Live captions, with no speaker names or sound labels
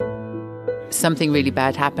something really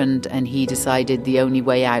bad happened and he decided the only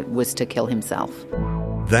way out was to kill himself.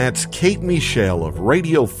 That's Kate Michel of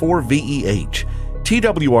Radio 4 VEH,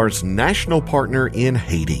 TWR's national partner in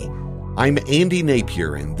Haiti. I'm Andy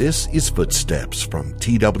Napier, and this is Footsteps from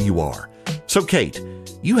TWR. So, Kate,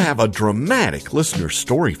 you have a dramatic listener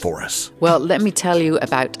story for us. Well, let me tell you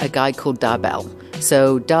about a guy called Darbel.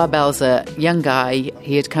 So Darbel's a young guy.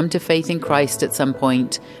 He had come to faith in Christ at some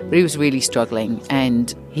point, but he was really struggling.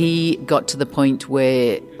 And he got to the point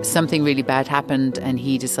where something really bad happened and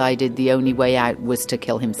he decided the only way out was to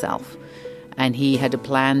kill himself. And he had a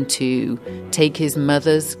plan to take his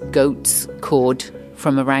mother's goat's cord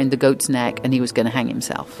from around the goat's neck and he was going to hang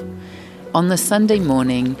himself. On the Sunday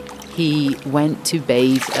morning, he went to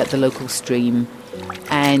bathe at the local stream.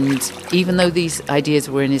 And even though these ideas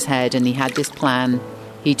were in his head and he had this plan,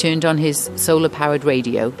 he turned on his solar-powered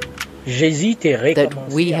radio that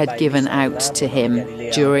we had given out to him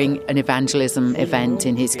during an evangelism event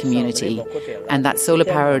in his community. And that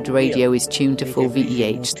solar-powered radio is tuned to full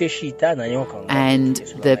VEH. And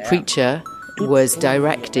the preacher was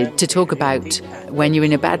directed to talk about when you're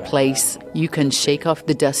in a bad place, you can shake off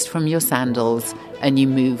the dust from your sandals and you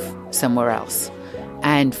move somewhere else.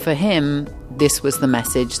 And for him, this was the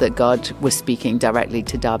message that God was speaking directly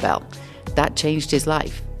to Darbel. That changed his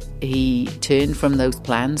life. He turned from those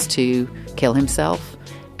plans to kill himself,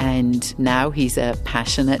 and now he's a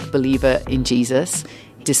passionate believer in Jesus,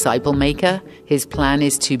 disciple maker. His plan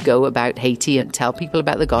is to go about Haiti and tell people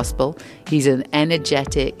about the gospel. He's an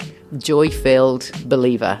energetic, joy-filled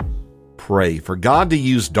believer. Pray for God to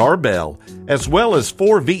use Darbel as well as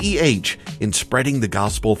 4VEH in spreading the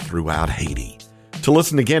gospel throughout Haiti. To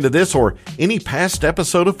listen again to this or any past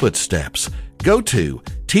episode of Footsteps, go to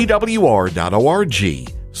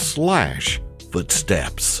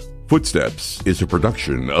twr.org/footsteps. Footsteps is a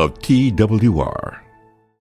production of TWR.